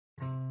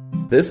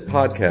This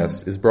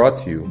podcast is brought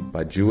to you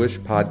by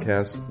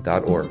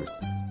JewishPodcasts.org.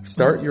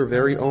 Start your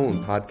very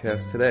own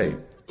podcast today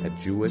at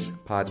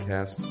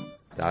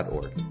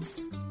JewishPodcasts.org.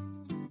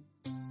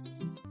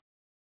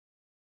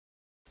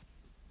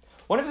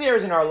 One of the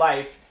areas in our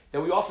life that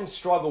we often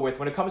struggle with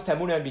when it comes to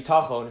Emunah and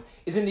Bitachon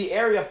is in the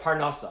area of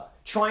Parnasa,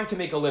 trying to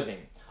make a living.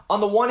 On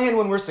the one hand,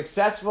 when we're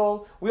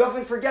successful, we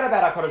often forget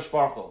about HaKadosh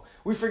Baruch Hu.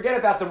 We forget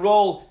about the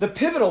role, the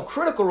pivotal,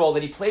 critical role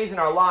that He plays in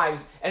our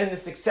lives and in the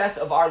success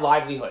of our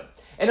livelihood.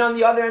 And on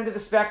the other end of the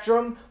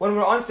spectrum, when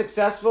we're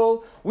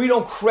unsuccessful, we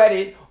don't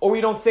credit or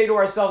we don't say to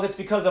ourselves it's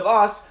because of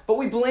us, but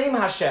we blame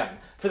Hashem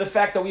for the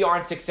fact that we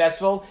aren't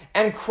successful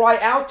and cry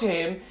out to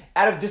Him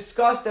out of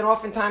disgust and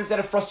oftentimes out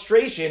of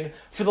frustration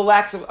for the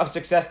lack of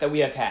success that we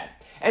have had.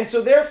 And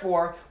so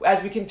therefore,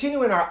 as we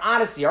continue in our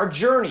odyssey, our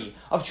journey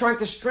of trying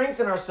to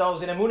strengthen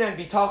ourselves in Emunah and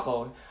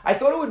Bitachon, I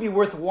thought it would be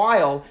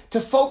worthwhile to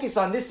focus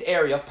on this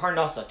area of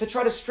Parnasa, to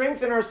try to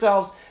strengthen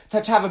ourselves,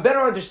 to have a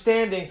better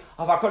understanding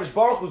of HaKadosh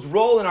Baruch Hu's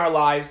role in our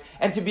lives,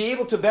 and to be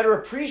able to better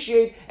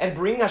appreciate and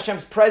bring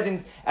Hashem's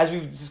presence, as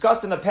we've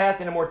discussed in the past,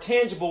 in a more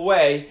tangible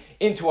way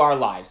into our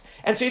lives.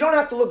 And so you don't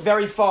have to look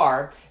very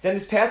far than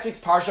this past week's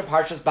Parsha,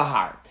 Parshas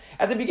Bahar.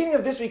 At the beginning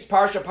of this week's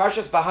Parsha,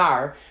 Parshas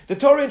Bahar, the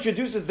Torah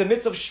introduces the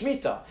mitzvah of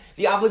Shemitah,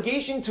 the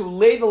obligation to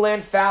lay the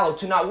land fallow,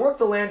 to not work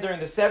the land during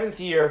the 7th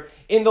year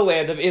in the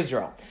land of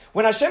Israel.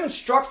 When Hashem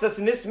instructs us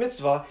in this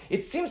mitzvah,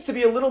 it seems to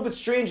be a little bit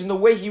strange in the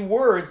way He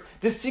words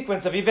this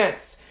sequence of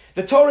events.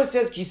 The Torah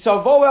says, Ki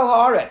savo el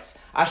haaretz,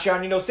 asher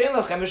ani nosein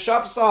lechem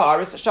v'shavas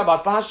haaretz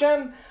shabas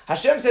laHashem.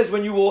 Hashem says,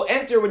 when you will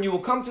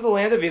come to the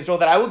land of Israel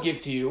that I will give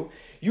to you,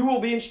 you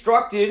will be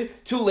instructed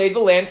to lay the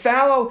land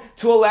fallow,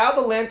 to allow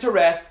the land to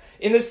rest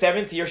in the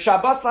 7th year.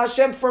 Shabbos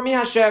laHashem, for me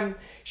Hashem.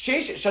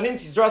 Sheish shanim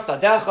tizra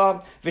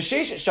sadecha,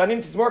 v'sheish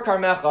shanim tizmor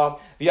karmecha,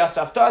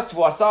 v'yasaftas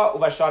tuasa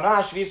uvashana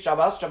hashvis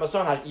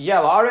Shabbason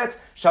yel haaretz,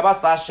 Shabbos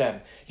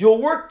laHashem.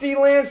 You'll work the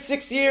land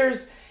 6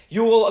 years,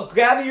 you will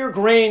gather your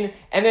grain,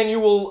 and then you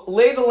will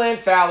lay the land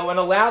fallow and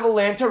allow the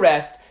land to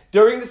rest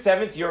during the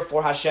 7th year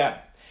for Hashem.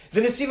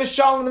 The Nesiva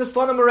Shalom and the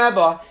Slonim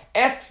Rebbe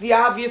asks the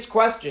obvious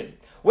question.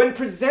 When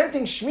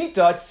presenting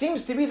Shemitah, it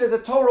seems to be that the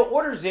Torah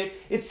orders it.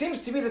 It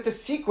seems to be that the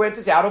sequence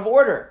is out of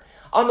order.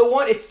 On the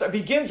one, it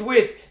begins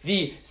with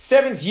the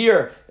 7th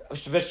year,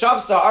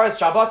 V'shavas haaretz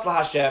Shabbos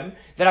laHashem,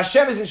 that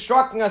Hashem is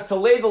instructing us to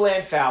lay the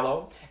land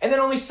fallow, and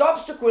then only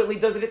subsequently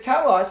does it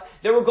tell us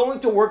that we're going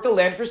to work the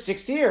land for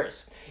 6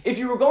 years. If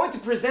you were going to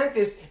present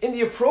this in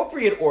the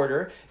appropriate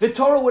order, the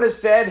Torah would have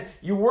said,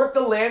 you work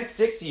the land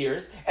 6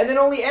 years, and then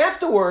only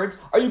afterwards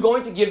are you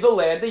going to give the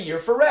land a year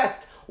for rest.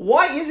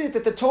 Why is it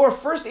that the Torah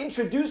first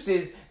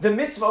introduces the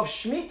mitzvah of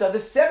Shemitah, the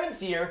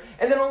 7th year,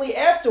 and then only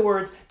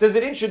afterwards does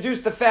it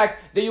introduce the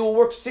fact that you will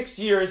work 6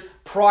 years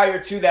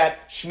prior to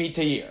that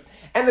Shemitah year?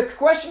 And the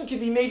question can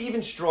be made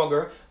even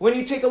stronger when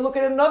you take a look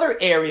at another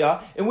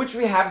area in which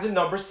we have the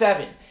number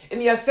 7. In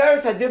the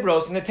Aseret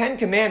HaDibros, in the 10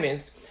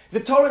 Commandments, the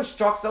Torah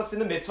instructs us in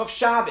the mitzvah of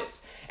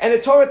Shabbos. And the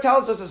Torah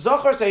tells us,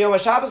 Zochar Sayom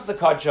HaShabbos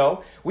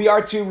L'Kadsho, we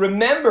are to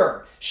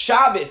remember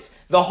Shabbos,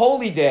 the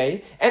holy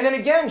day, and then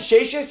again,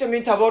 Sheishes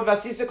Yamin Tavod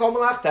Vasisa Kol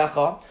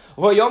Melachtecha,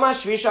 V'yom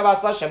HaShvi Shabbos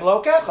LaHashem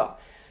Elokecha.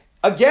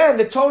 Again,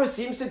 the Torah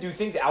seems to do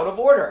things out of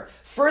order.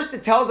 First,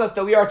 it tells us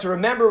that we are to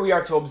remember, we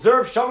are to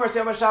observe Shomer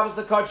Sayom HaShabbos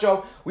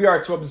L'Kadsho, we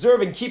are to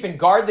observe and keep and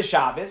guard the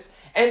Shabbos,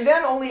 and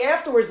then only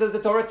afterwards does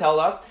the Torah tell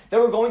us that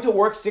we're going to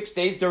work 6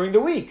 days during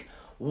the week.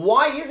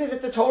 Why is it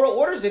that the Torah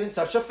orders it in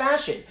such a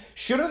fashion?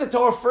 Shouldn't the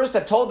Torah first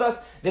have told us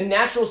the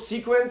natural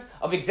sequence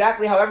of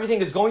exactly how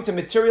everything is going to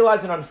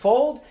materialize and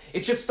unfold?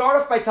 It should start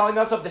off by telling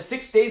us of the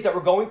 6 days that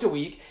we're going to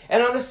week,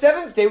 and on the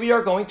 7th day we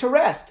are going to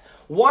rest.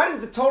 Why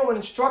does the Torah, when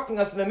instructing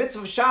us in the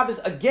mitzvah of Shabbos,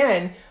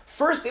 again,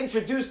 first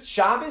introduce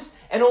Shabbos,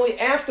 and only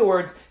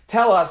afterwards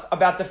tell us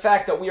about the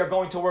fact that we are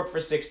going to work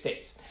for 6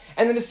 days?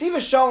 And the Nesiva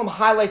Shalom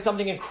highlights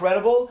something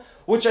incredible,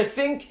 which I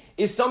think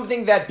is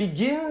something that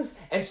begins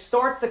and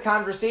starts the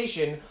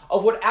conversation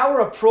of what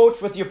our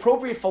approach, what the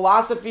appropriate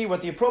philosophy,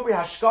 what the appropriate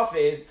hashkafa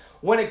is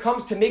when it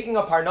comes to making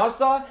a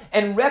parnasa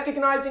and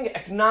recognizing,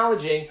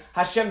 acknowledging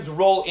Hashem's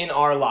role in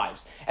our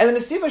lives. And the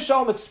Nesiva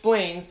Shalom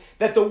explains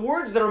that the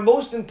words that are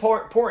most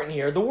important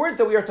here, the words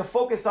that we are to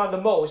focus on the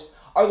most,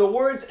 are the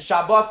words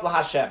Shabbos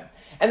laHashem.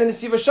 And the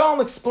Nesiva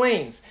Shalom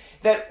explains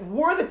that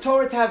were the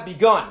Torah to have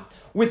begun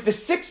with the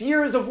 6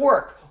 years of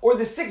work, or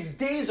the 6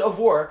 days of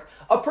work,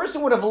 a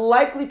person would have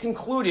likely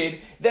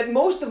concluded that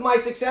most of my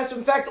success,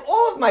 in fact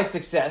all of my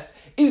success,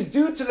 is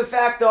due to the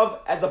fact of,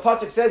 as the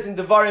pasuk says in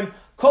Devarim,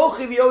 Kol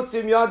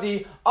chivyotzim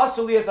yadi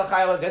asu li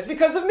esachayil hazeh. It's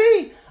because of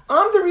me.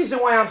 I'm the reason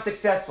why I'm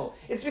successful.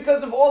 It's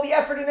because of all the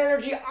effort and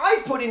energy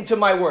I put into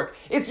my work.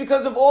 It's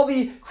because of all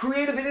the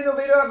creative and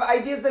innovative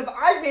ideas that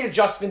I've made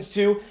adjustments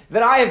to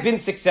that I have been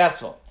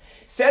successful.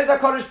 Says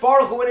HaKadosh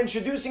Baruch Hu when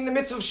introducing the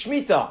mitzvah of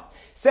Shemitah,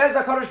 says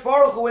HaKadosh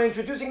Baruch Hu when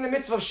introducing the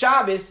mitzvah of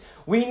Shabbos,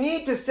 we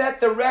need to set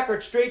the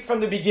record straight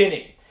from the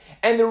beginning.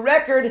 And the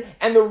record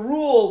and the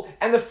rule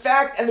and the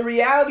fact and the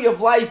reality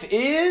of life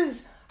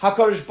is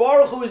HaKadosh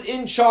Baruch Hu is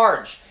in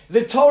charge.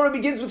 The Torah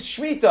begins with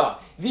Shemitah,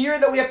 the year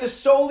that we have to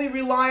solely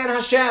rely on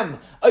Hashem,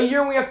 a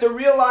year when we have to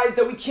realize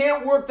that we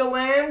can't work the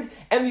land,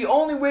 and the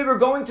only way we're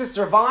going to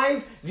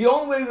survive, the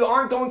only way we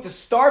aren't going to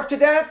starve to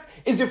death,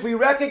 is if we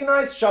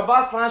recognize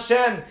Shabbos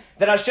Hashem,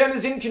 that Hashem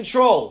is in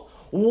control.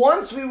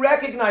 Once we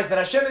recognize that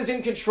Hashem is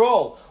in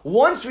control,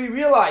 once we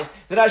realize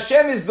that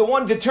Hashem is the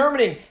one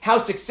determining how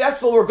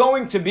successful we're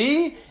going to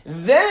be,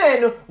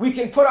 then we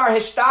can put our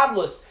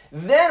hishtadlus,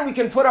 then we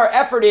can put our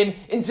effort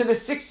into the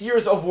 6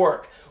 years of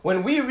work.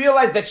 When we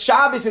realize that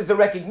Shabbos is the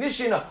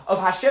recognition of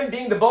Hashem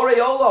being the Borei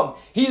Olam,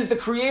 He is the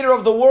creator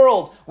of the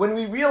world, when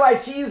we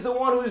realize He is the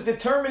one who is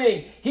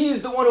determining, He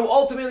is the one who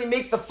ultimately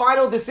makes the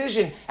final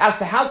decision as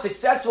to how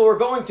successful we're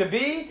going to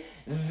be,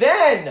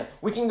 then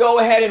we can go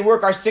ahead and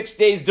work our 6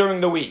 days during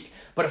the week.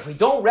 But if we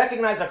don't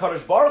recognize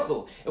HaKadosh Baruch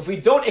Hu, if we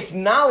don't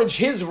acknowledge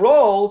His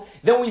role,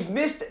 then we've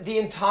missed the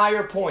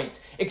entire point.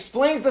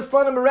 Explains the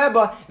Slonim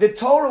Rebbe, the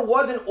Torah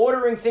wasn't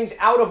ordering things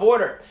out of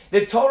order.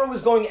 The Torah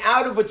was going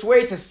out of its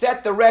way to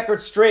set the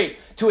record straight,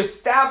 to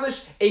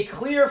establish a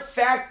clear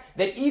fact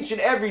that each and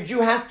every Jew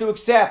has to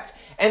accept,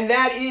 and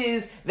that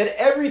is that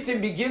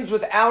everything begins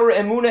with our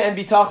emunah and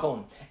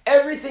bitachon.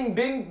 Everything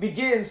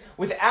begins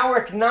with our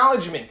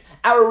acknowledgement,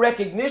 our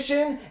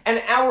recognition,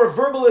 and our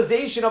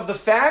verbalization of the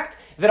fact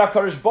that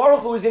HaKadosh Baruch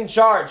Hu is in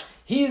charge.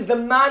 He is the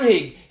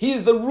manhig. He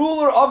is the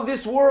ruler of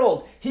this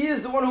world. He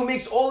is the one who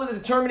makes all of the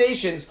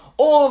determinations,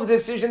 all of the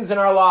decisions in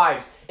our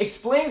lives.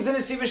 Explains the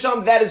Nesiv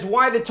Sham, that is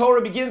why the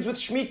Torah begins with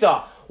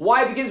Shemitah.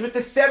 Why it begins with the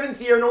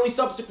 7th year and only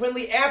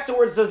subsequently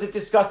afterwards does it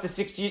discuss the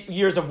 6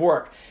 years of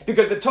work.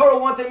 Because the Torah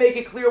wanted to make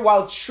it clear,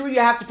 while it's true you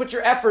have to put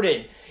your effort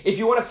in, if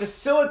you want to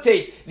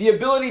facilitate the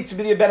ability to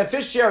be the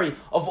beneficiary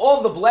of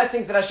all the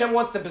blessings that Hashem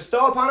wants to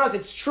bestow upon us,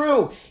 it's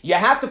true. You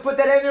have to put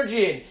that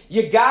energy in.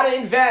 You got to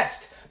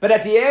invest. But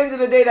at the end of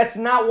the day, that's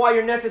not why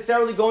you're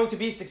necessarily going to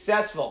be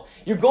successful.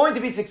 You're going to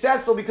be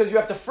successful because you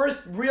have to first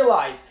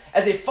realize,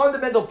 as a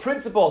fundamental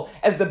principle,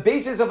 as the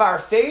basis of our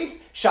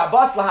faith,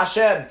 Shabbos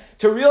LaHashem,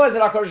 to realize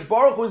that HaKadosh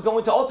Baruch Hu is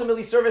going to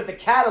ultimately serve as the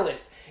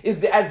catalyst,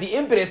 as the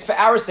impetus for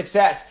our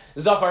success.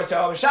 Zachar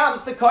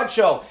Shabbos the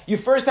Kadsho. You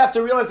first have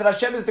to realize that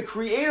Hashem is the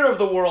creator of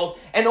the world,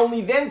 and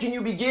only then can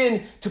you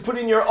begin to put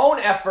in your own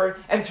effort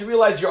and to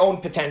realize your own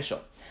potential.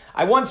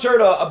 I once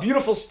heard a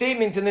beautiful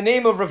statement in the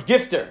name of Rav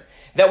Gifter,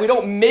 that we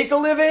don't make a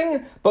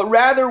living, but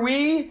rather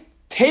we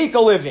take a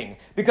living.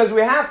 Because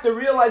we have to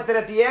realize that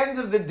at the end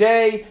of the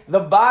day, the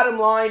bottom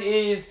line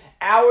is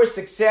our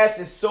success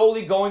is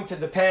solely going to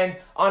depend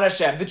on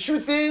Hashem. The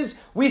truth is,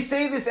 we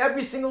say this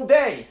every single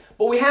day,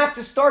 but we have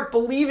to start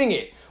believing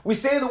it. We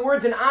say the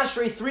words in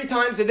Ashrei 3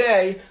 times a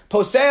day,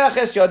 Poseach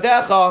es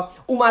yadecha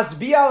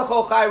umasbiah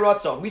lecho chai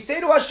ratzon. We say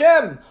to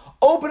Hashem,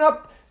 open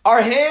up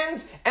our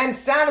hands and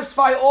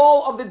satisfy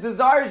all of the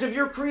desires of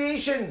your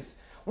creations.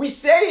 We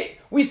say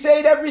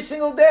it every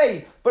single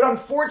day, but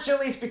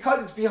unfortunately it's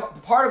because it's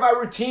part of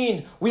our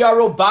routine. We are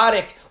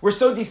robotic. We're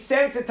so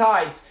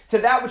desensitized to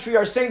that which we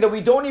are saying that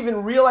we don't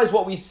even realize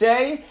what we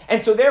say,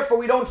 and so therefore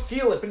we don't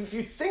feel it. But if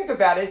you think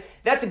about it,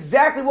 that's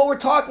exactly what we're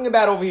talking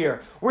about over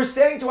here. We're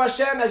saying to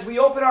Hashem, as we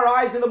open our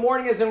eyes in the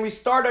morning, as when we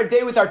start our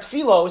day with our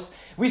tefillos,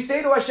 we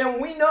say to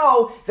Hashem, we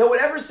know that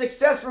whatever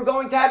success we're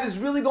going to have is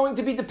really going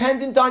to be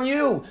dependent on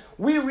you.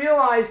 We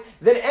realize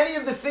that any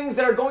of the things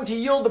that are going to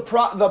yield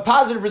the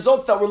positive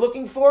results that we're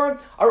looking for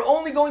are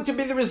only going to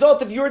be the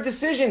result of your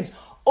decisions.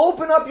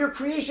 Open up your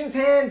creation's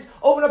hands.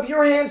 Open up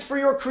your hands for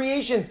your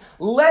creations.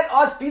 Let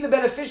us be the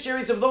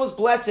beneficiaries of those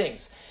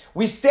blessings.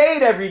 We say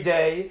it every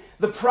day.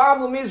 The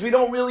problem is we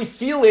don't really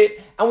feel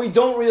it and we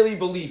don't really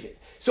believe it.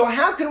 So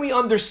how can we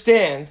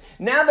understand,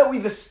 now that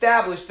we've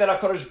established that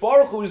HaKadosh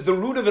Baruch Hu is the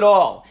root of it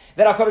all,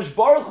 that HaKadosh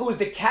Baruch Hu is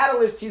the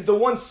catalyst, He's the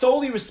one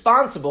solely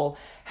responsible,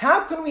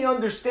 how can we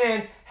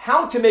understand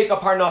how to make a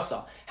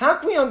parnasa? How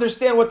can we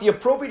understand what the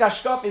appropriate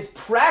hashkaf is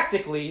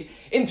practically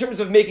in terms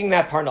of making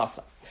that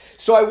parnasa?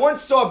 So I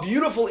once saw a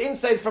beautiful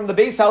insight from the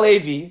Beis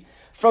Halevi,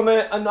 from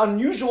an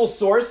unusual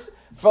source,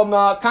 from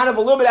kind of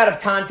a little bit out of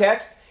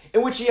context,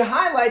 in which he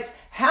highlights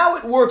how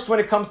it works when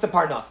it comes to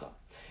Parnasa.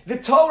 The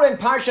Torah in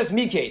Parshas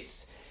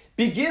Miketz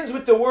begins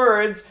with the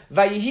words,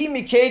 Vayihi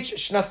Miketz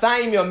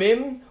Shnasayim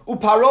Yomim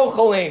Uparo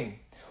Cholem.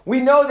 We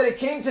know that it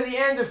came to the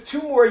end of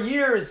 2 more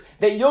years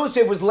that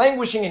Yosef was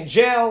languishing in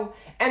jail,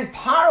 and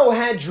Paro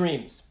had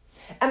dreams.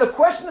 And the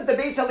question that the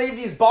Beis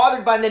Halevi is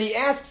bothered by and that he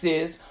asks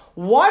is,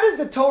 why does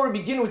the Torah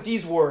begin with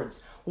these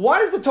words? Why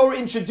does the Torah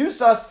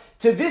introduce us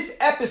to this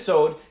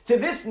episode, to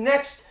this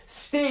next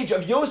stage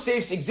of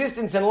Yosef's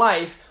existence and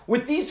life,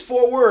 with these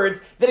 4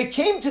 words, that it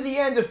came to the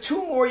end of 2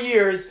 more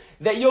years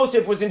that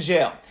Yosef was in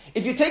jail?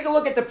 If you take a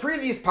look at the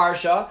previous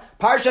Parsha,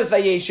 Parshas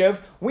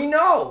Vayeshev, we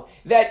know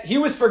that he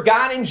was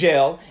forgotten in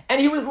jail, and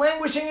he was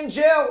languishing in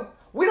jail.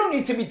 We don't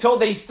need to be told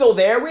that he's still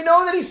there. We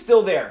know that he's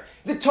still there.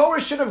 The Torah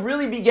should have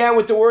really began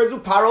with the words,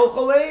 Paro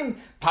Cholem.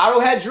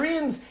 Paro had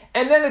dreams,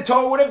 And then the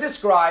Torah would have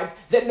described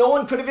that no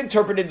one could have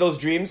interpreted those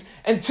dreams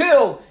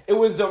until it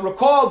was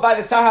recalled by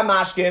the Sar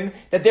HaMashkim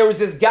that there was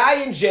this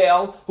guy in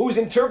jail who was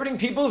interpreting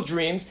people's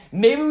dreams.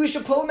 Maybe we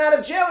should pull him out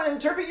of jail and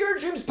interpret your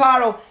dreams,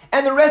 Paro.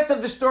 And the rest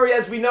of the story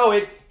as we know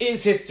it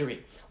is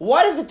history.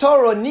 Why does the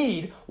Torah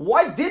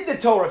why did the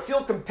Torah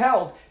feel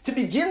compelled to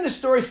begin the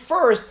story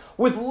first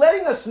with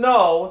letting us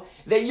know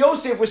that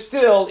Yosef was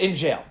still in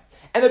jail?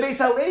 And the Beis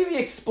HaLevi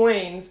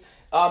explains,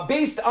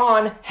 based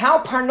on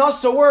how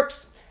Parnasa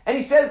works, and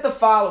he says the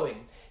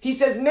following. He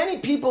says, many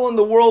people in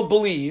the world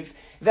believe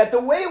that the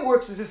way it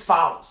works is as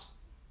follows.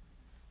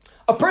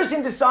 A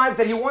person decides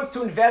that he wants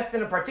to invest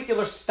in a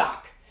particular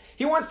stock.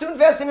 He wants to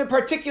invest in a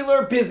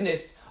particular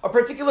business, a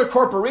particular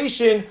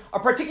corporation, a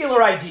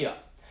particular idea.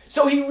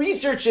 So he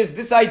researches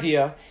this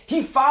idea,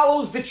 he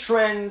follows the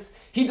trends,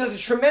 he does a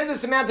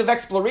tremendous amount of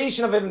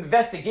exploration, of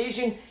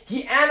investigation,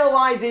 he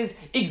analyzes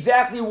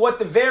exactly what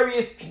the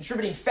various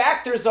contributing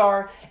factors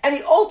are, and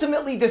he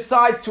ultimately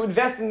decides to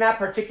invest in that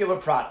particular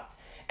product.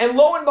 And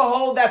lo and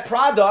behold, that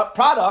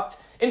product,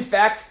 in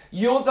fact,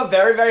 yields a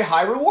very, very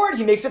high reward.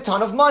 He makes a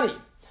ton of money.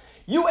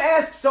 You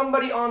ask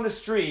somebody on the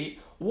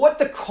street what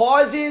the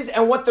cause is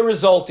and what the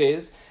result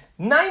is,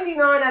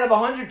 99 out of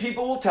 100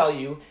 people will tell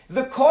you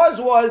the cause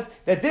was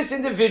that this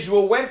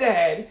individual went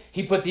ahead,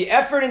 he put the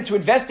effort into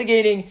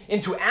investigating,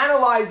 into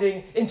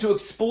analyzing, into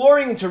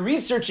exploring, into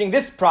researching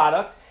this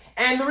product,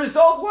 and the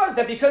result was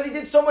that because he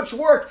did so much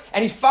work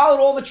and he followed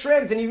all the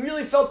trends and he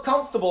really felt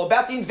comfortable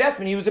about the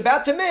investment he was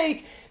about to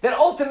make, that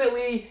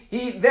ultimately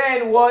he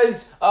then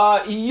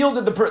he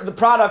yielded the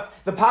product,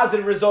 the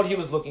positive result he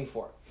was looking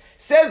for.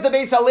 Says the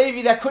Beis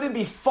HaLevi, that couldn't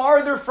be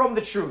farther from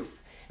the truth.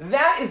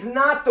 That is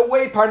not the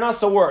way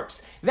Parnasa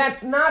works.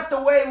 That's not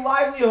the way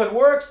livelihood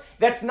works.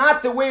 That's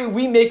not the way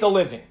we make a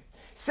living.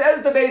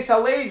 Says the Beis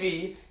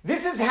HaLevi,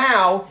 this is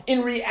how,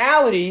 in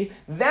reality,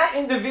 that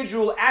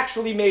individual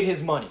actually made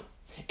his money.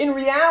 In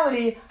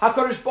reality,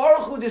 HaKadosh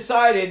Baruch Hu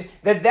decided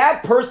that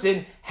that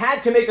person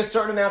had to make a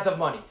certain amount of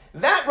money.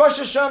 That Rosh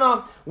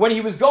Hashanah, when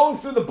he was going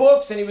through the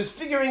books and he was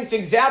figuring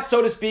things out,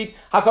 so to speak,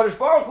 HaKadosh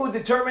Baruch Hu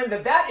determined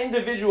that that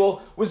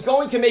individual was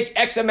going to make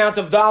X amount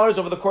of dollars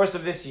over the course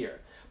of this year.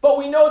 But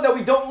we know that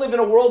we don't live in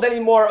a world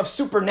anymore of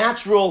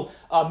supernatural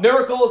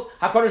miracles.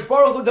 HaKadosh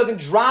Baruch Hu doesn't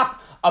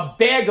drop a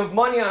bag of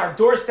money on our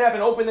doorstep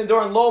and open the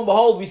door and lo and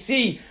behold, we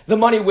see the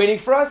money waiting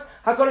for us.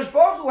 HaKadosh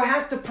Baruch Hu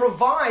has to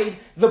provide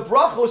the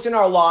brachos in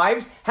our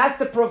lives, has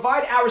to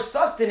provide our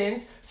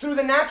sustenance through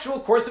the natural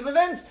course of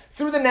events,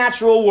 through the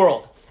natural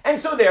world. And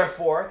so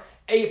therefore,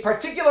 a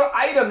particular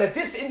item that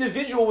this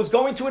individual was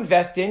going to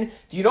invest in,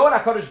 do you know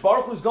what HaKadosh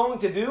Baruch Hu is going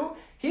to do?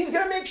 He's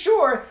going to make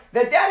sure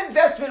that that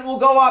investment will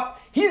go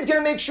up. He's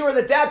going to make sure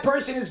that that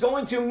person is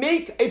going to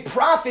make a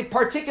profit,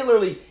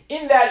 particularly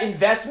in that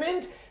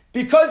investment,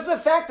 because of the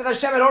fact that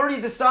Hashem had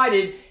already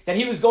decided that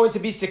he was going to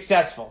be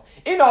successful.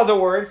 In other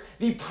words,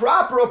 the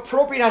proper,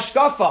 appropriate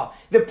hashkafa,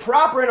 the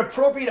proper and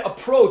appropriate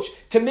approach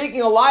to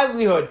making a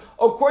livelihood,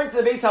 according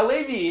to the Beis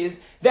HaLevi, is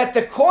that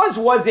the cause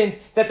wasn't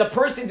that the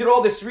person did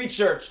all this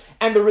research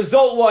and the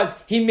result was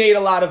he made a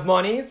lot of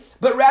money,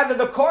 but rather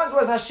the cause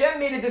was Hashem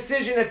made a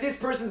decision that this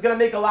person's going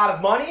to make a lot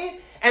of money,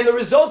 and the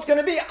result's going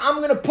to be, I'm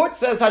going to put,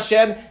 says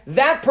Hashem,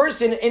 that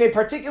person in a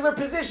particular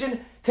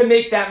position to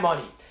make that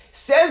money.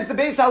 Says the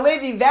Beis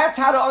HaLevi, that's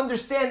how to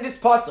understand this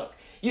pasuk.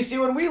 You see,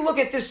 when we look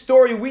at this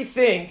story, we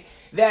think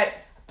that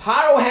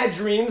Paro had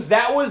dreams,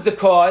 that was the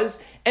cause,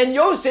 and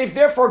Yosef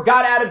therefore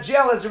got out of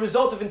jail as a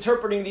result of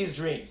interpreting these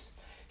dreams.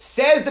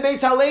 Says the Beis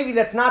HaLevi,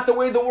 that's not the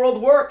way the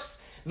world works.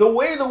 The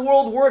way the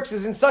world works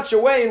is in such a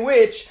way in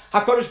which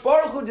HaKadosh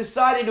Baruch Hu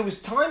decided it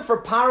was time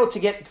for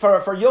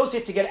for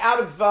Yosef to get out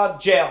of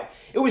jail.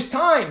 It was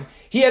time.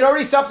 He had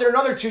already suffered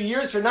another 2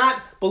 years for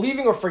not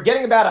believing or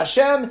forgetting about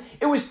Hashem.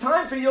 It was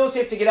time for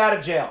Yosef to get out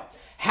of jail.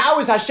 How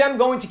is Hashem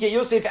going to get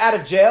Yosef out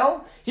of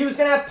jail? He was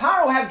going to have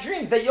Paro have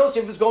dreams that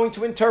Yosef was going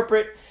to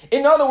interpret.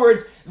 In other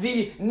words,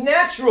 the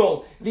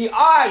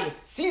eye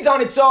sees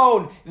on its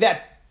own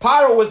that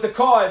Paro was the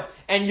cause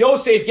and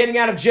Yosef getting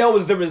out of jail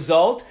was the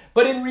result.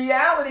 But in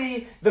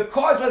reality, the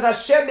cause was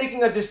Hashem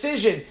making a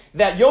decision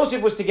that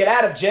Yosef was to get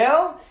out of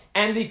jail,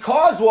 and the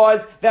cause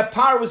was that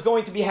Paro was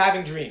going to be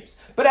having dreams.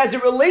 But as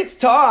it relates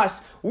to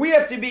us, we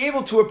have to be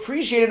able to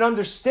appreciate and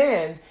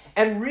understand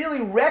and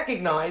really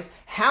recognize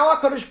how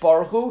HaKadosh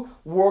Baruch Hu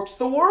works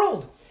the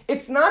world.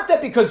 It's not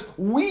that because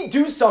we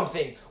do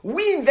something,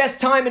 we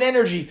invest time and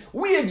energy,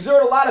 we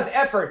exert a lot of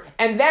effort,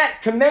 and that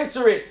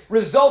commensurate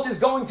result is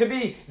going to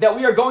be that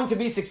we are going to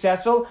be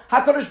successful.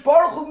 HaKadosh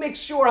Baruch Hu makes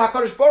sure,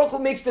 HaKadosh Baruch Hu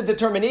makes the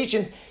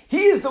determinations.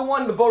 He is the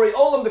one, the Borei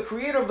Olam, the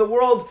creator of the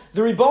world,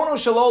 the Ribono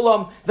Shel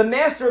Olam, the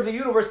master of the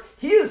universe.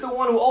 He is the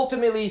one who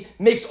ultimately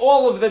makes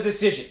all of the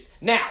decisions.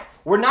 Now,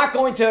 we're not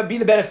going to be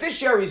the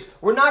beneficiaries.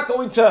 We're not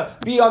going to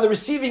be on the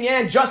receiving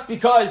end just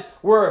because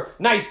we're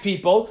nice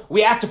people.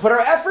 We have to put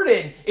our effort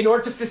in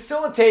order to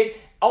facilitate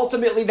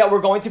ultimately that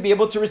we're going to be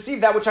able to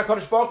receive that which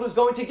HaKadosh Baruch Hu is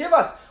going to give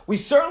us. We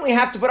certainly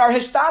have to put our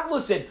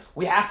hishtadlus in.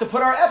 We have to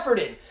put our effort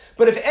in.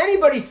 But if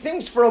anybody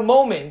thinks for a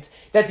moment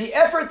that the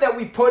effort that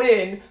we put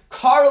in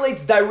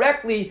correlates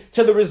directly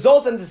to the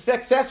result and the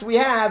success we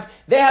have,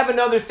 they have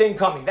another thing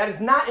coming. That is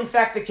not, in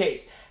fact, the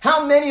case.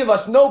 How many of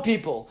us know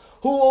people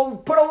who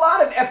put a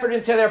lot of effort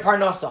into their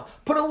parnasa,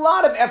 put a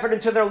lot of effort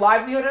into their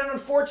livelihood, and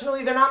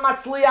unfortunately they're not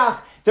matzliach,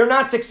 they're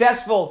not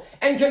successful.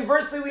 And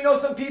conversely, we know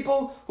some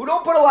people who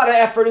don't put a lot of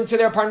effort into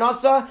their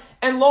parnasa,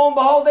 and lo and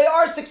behold, they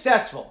are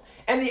successful.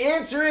 And the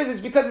answer is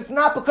because it's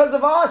not because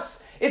of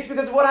us. It's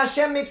because of what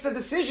Hashem makes the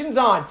decisions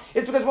on.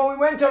 It's because when we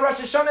went to Rosh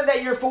Hashanah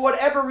that year, for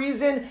whatever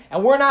reason,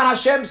 and we're not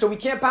Hashem, so we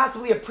can't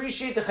possibly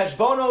appreciate the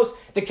cheshbonos,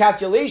 the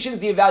calculations,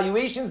 the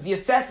evaluations, the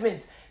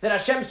assessments that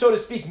Hashem, so to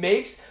speak,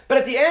 makes. But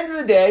at the end of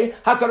the day,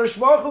 HaKadosh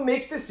Baruch Hu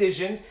makes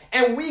decisions,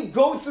 and we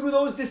go through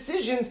those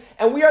decisions,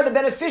 and we are the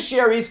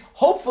beneficiaries,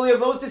 hopefully,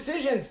 of those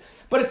decisions.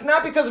 But it's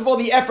not because of all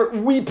the effort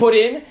we put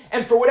in,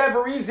 and for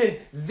whatever reason,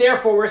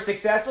 therefore we're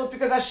successful. It's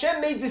because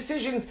Hashem made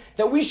decisions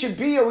that we should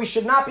be or we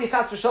should not be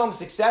chas v'shalom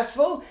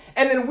successful,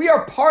 and then we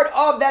are part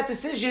of that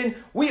decision.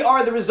 We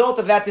are the result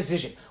of that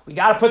decision. We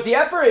got to put the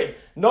effort in,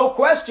 no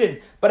question.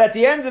 But at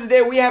the end of the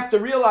day, we have to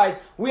realize,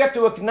 we have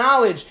to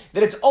acknowledge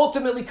that it's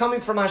ultimately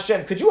coming from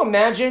Hashem. Could you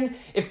imagine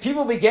if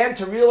people began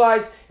to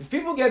realize, if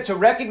people began to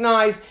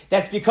recognize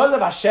that it's because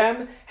of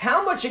Hashem,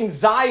 how much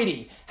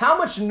anxiety, how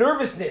much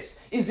nervousness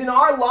is in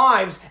our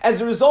lives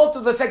as a result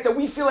of the fact that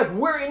we feel like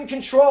we're in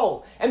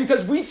control. And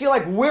because we feel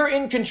like we're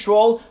in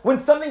control, when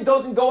something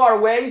doesn't go our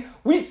way,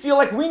 we feel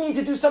like we need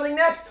to do something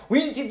next.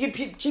 We need to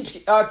keep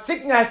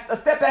thinking a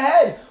step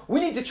ahead.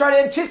 We need to try to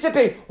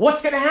anticipate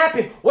what's going to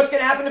happen. What's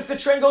going to happen if the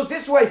train goes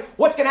this way?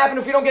 What's going to happen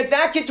if we don't get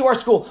that kid to our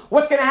school?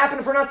 What's going to happen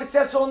if we're not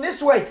successful in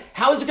this way?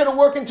 How is it going to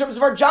work in terms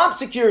of our job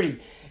security?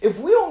 If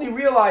we only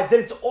realize that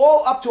it's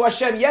all up to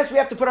Hashem, yes, we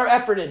have to put our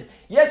effort in.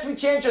 Yes, we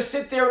can't just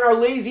sit there in our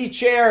lazy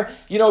chair,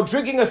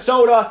 drinking a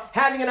soda,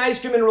 having an ice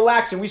cream and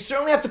relaxing. We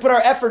certainly have to put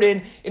our effort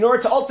in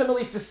order to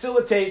ultimately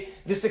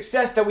facilitate the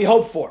success that we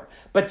hope for.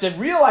 But to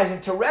realize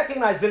and to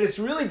recognize that it's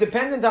really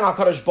dependent on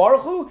HaKadosh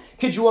Baruch Hu,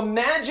 could you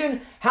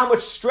imagine how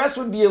much stress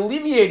would be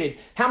alleviated,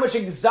 how much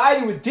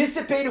anxiety would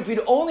dissipate if we'd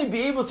only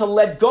be able to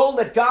let go,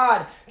 let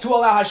God, to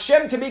allow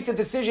Hashem to make the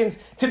decisions,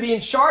 to be in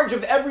charge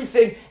of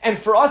everything, and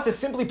for us to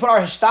simply put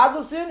our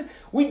hishtadlus in?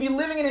 We'd be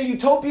living in a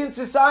utopian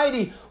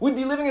society. We'd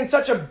be living in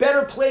such a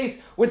better place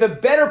with a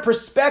better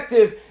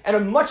perspective and a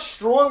much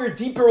stronger,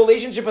 deeper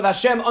relationship with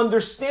Hashem,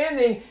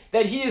 understanding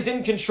that He is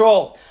in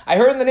control. I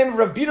heard in the name of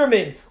Rav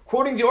Biderman,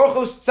 quoting the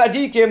Orchos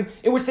Tzadikim,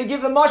 in which they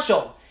give the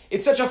mashal.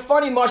 It's such a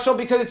funny mashal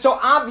because it's so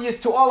obvious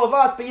to all of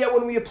us, but yet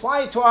when we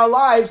apply it to our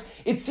lives,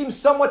 it seems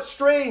somewhat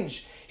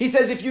strange. He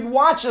says, if you'd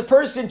watch a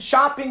person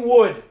chopping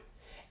wood,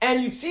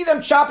 and you'd see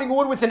them chopping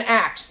wood with an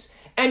axe,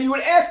 and you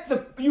would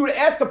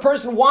ask a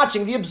person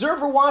watching, the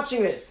observer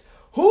watching this,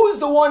 who's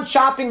the one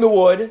chopping the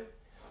wood?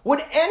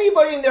 Would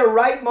anybody in their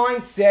right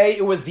mind say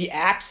it was the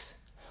axe?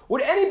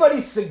 Would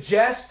anybody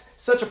suggest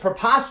such a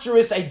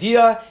preposterous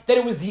idea that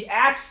it was the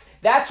axe?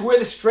 That's where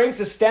the strength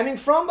is stemming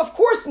from? Of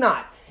course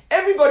not.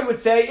 Everybody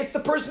would say it's the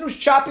person who's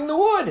chopping the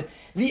wood.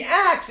 The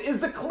axe is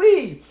the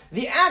kli.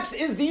 The axe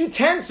is the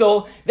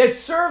utensil that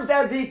served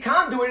as the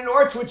conduit in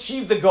order to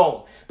achieve the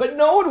goal. But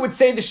no one would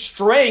say the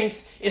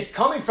strength is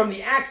coming from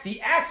the axe.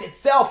 The axe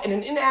itself, in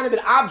an inanimate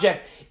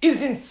object,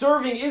 isn't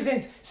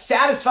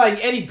satisfying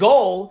any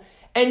goal.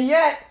 And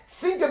yet,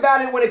 think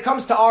about it when it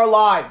comes to our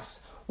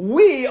lives.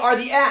 We are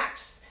the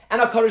axe,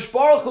 and HaKadosh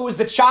Baruch Hu is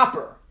the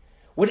chopper.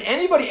 Would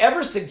anybody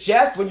ever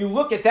suggest, when you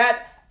look at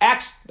that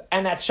axe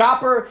and that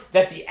chopper,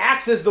 that the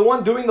axe is the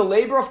one doing the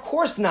labor? Of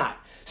course not.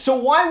 So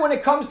why, when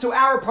it comes to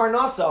our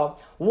parnasa,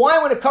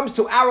 why, when it comes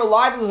to our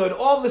livelihood,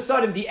 all of a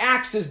sudden the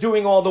axe is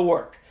doing all the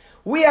work?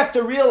 We have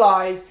to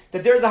realize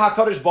that there's a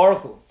HaKadosh Baruch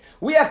Hu.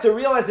 We have to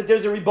realize that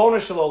there's a Ribono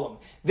Shel Olam.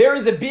 There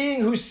is a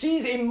being who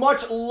sees a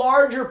much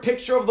larger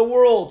picture of the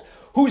world,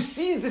 who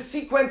sees the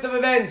sequence of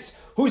events,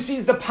 who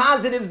sees the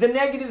positives, the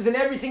negatives, and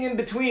everything in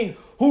between,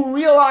 who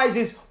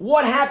realizes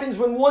what happens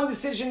when one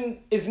decision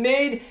is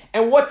made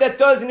and what that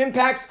does and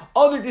impacts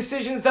other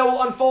decisions that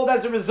will unfold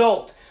as a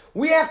result.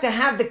 We have to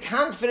have the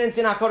confidence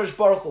in HaKadosh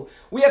Baruch Hu.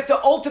 We have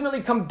to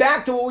ultimately come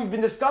back to what we've been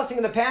discussing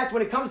in the past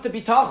when it comes to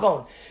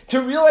bitachon,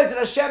 to realize that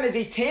Hashem is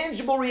a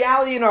tangible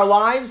reality in our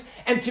lives,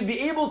 and to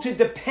be able to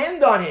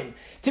depend on Him,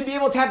 to be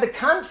able to have the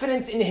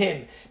confidence in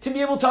Him, to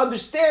be able to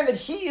understand that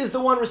He is the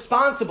one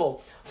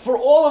responsible for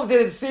all of the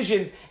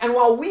decisions. And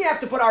while we have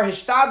to put our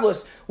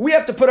hishtadlus, we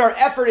have to put our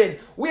effort in,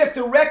 we have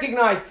to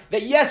recognize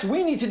that yes,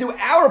 we need to do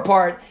our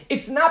part.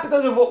 It's not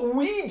because of what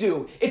we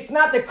do. It's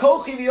not the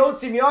kochi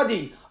v'yotzim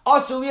yadi,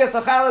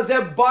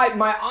 by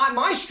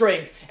my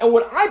strength and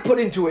what I put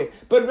into it,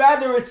 but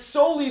rather it's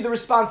solely the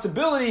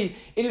responsibility,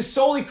 it is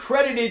solely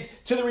credited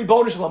to the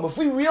Ribono Shel Olam. If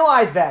we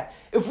realize that,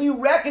 if we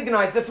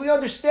recognize that, if we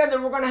understand that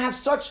we're going to have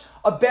such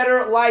a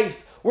better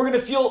life, We're going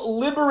to feel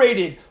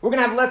liberated. We're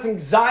going to have less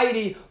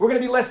anxiety. We're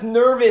going to be less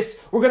nervous.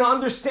 We're going to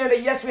understand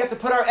that yes, we have to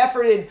put our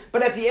effort in,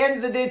 but at the end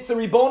of the day, it's the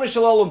Ribbono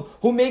Shel Olam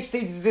who makes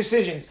these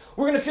decisions.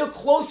 We're going to feel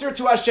closer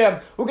to Hashem.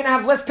 We're going to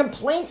have less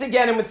complaints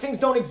again, and when things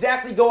don't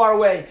exactly go our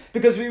way,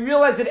 because we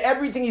realize that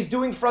everything He's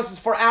doing for us is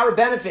for our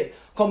benefit.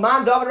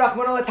 Everything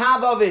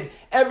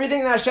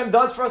that Hashem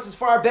does for us is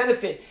for our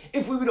benefit.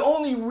 If we would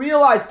only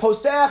realize that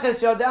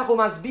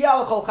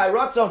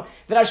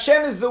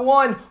Hashem is the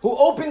one who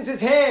opens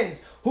His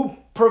hands, who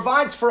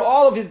provides for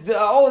all of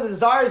the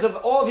desires of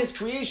all of His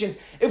creations,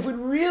 if we'd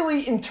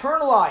really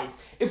internalize,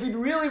 if we'd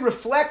really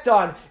reflect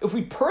on, if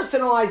we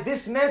personalize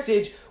this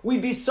message,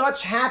 we'd be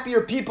such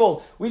happier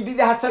people. We'd be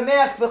the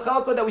hasameach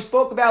b'chalko that we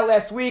spoke about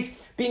last week,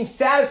 being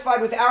satisfied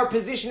with our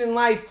position in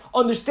life,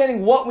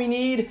 understanding what we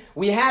need,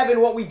 we have,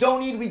 and what we don't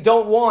need, we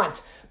don't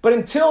want. But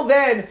until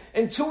then,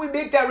 until we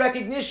make that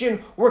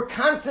recognition, we're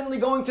constantly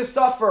going to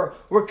suffer,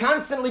 we're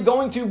constantly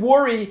going to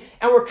worry,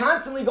 and we're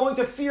constantly going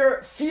to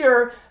fear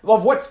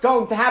of what's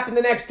going to happen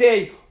the next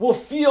day. We'll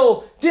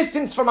feel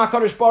distance from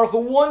HaKadosh Baruch Hu,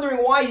 wondering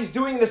why He's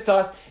doing this to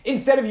us,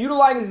 instead of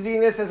utilizing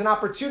this as an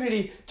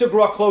opportunity to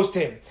grow close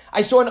to Him.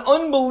 I saw an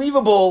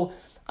unbelievable,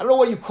 I don't know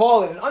what you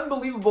call it, an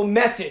unbelievable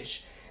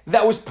message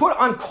that was put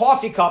on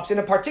coffee cups in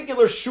a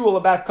particular shul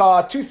about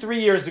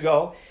 2-3 years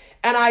ago,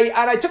 and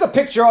I took a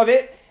picture of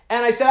it,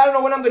 and I said, I don't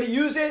know when I'm going to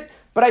use it,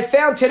 but I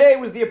found today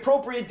was the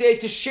appropriate day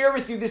to share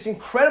with you this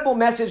incredible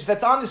message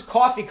that's on this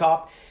coffee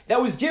cup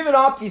that was given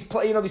up, these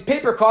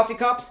paper coffee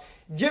cups,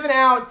 given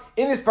out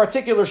in this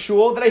particular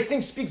shul, that I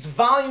think speaks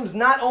volumes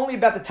not only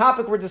about the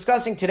topic we're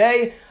discussing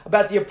today,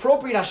 about the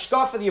appropriate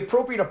hashkafa, the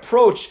appropriate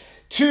approach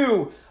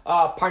to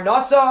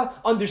Parnasa,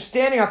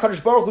 understanding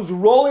HaKadosh Baruch Hu's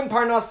role in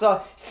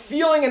Parnasa,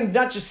 feeling and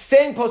not just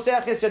saying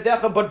Posech Es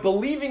Yadecha, but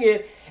believing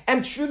it.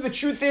 And the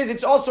truth is,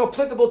 it's also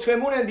applicable to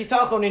Emunah and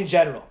Bitachon in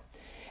general.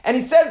 And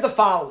he says the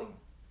following.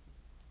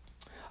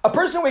 A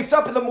person wakes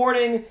up in the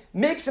morning,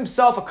 makes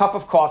himself a cup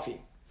of coffee.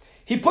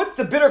 He puts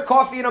the bitter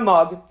coffee in a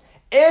mug,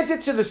 adds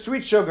it to the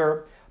sweet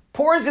sugar,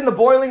 pours in the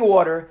boiling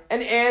water,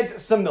 and adds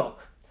some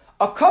milk.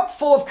 A cup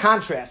full of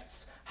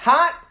contrasts,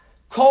 hot,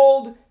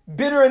 cold,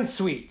 bitter, and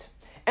sweet.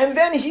 And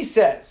then he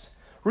says,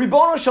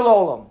 Ribbono Shel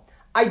Olam,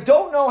 I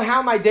don't know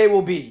how my day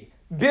will be,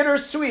 bitter,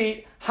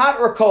 sweet, hot,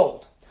 or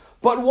cold.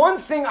 But one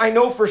thing I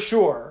know for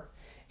sure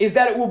is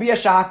that it will be a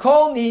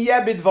shahakol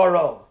nihiyeh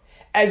bidvaro.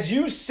 As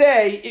you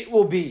say, it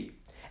will be.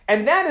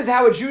 And that is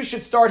how a Jew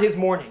should start his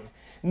morning,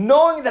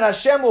 knowing that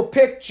Hashem will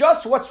pick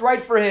just what's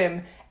right for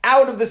him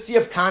out of the sea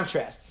of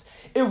contrasts.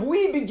 If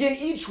we begin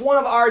each one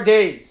of our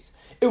days,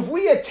 if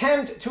we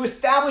attempt to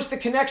establish the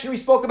connection we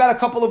spoke about a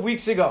couple of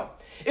weeks ago,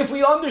 if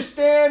we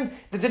understand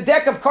that the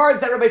deck of cards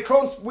that Rabbi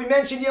Krohn, we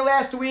mentioned here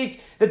last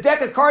week, the deck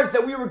of cards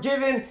that we were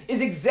given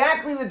is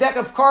exactly the deck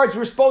of cards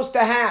we're supposed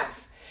to have.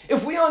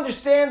 If we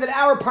understand that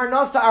our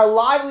parnasa, our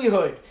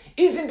livelihood,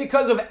 isn't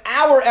because of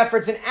our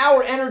efforts and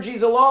our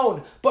energies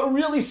alone, but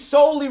really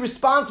solely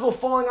responsible,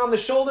 falling on the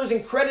shoulders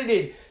and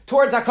credited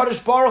towards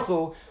HaKadosh Baruch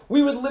Hu,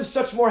 we would live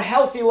such more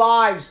healthy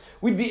lives.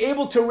 We'd be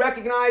able to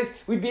recognize,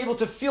 we'd be able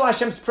to feel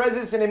Hashem's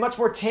presence in a much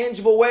more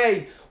tangible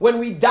way. When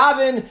we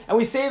daven and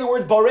we say the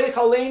words Barech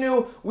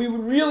Aleinu, we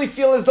would really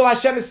feel as though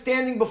Hashem is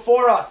standing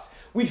before us.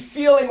 We'd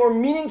feel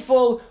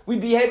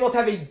we'd be able to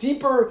have a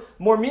deeper,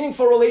 more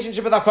meaningful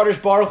relationship with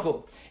HaKadosh Baruch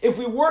Hu. If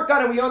we work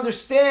on it, we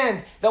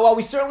understand that while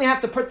we certainly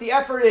have to put the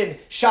effort in,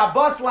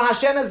 Shabbos la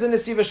Hashem, as the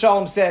Nesiva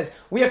Shalom says,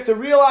 we have to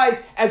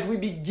realize, as we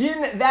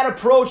begin that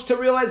approach, to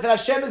realize that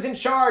Hashem is in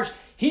charge.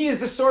 He is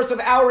the source of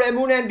our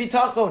emunah and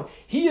bitachon.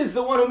 He is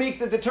the one who makes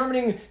the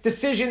determining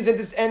decisions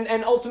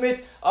and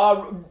ultimate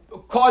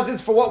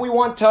causes for what we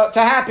want to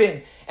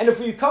happen. And if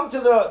we come to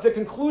the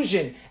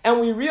conclusion and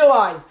we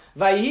realize,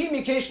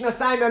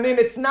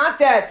 it's not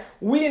that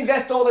we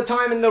invest all the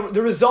time and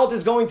the result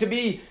is going to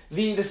be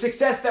the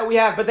success that we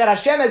have, but that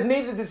Hashem has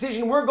made the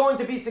decision we're going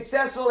to be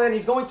successful and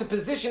He's going to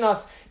position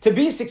us to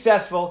be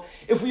successful.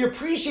 If we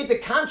appreciate the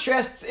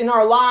contrasts in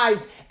our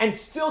lives and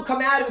still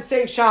come out of it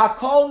saying,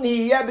 Shahakol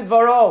nihiyeh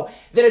bidvaro,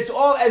 that it's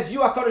all as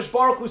you, HaKadosh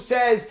Baruch Hu,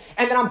 says,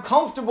 and that I'm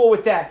comfortable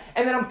with that,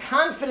 and that I'm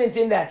confident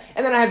in that,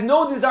 and that I have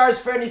no desires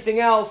for anything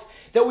else,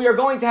 that we are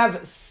going to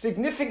have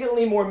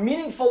significantly more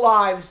meaningful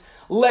lives,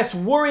 less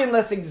worry and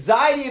less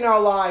anxiety in our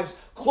lives,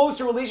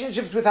 closer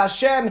relationships with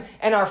Hashem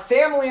and our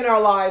family in our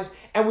lives,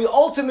 and we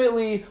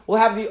ultimately will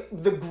have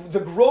the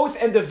growth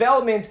and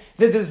development,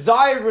 the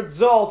desired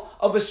result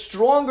of a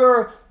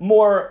stronger,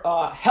 more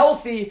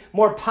healthy,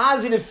 more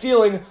positive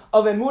feeling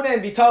of emunah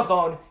and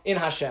bitachon in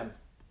Hashem.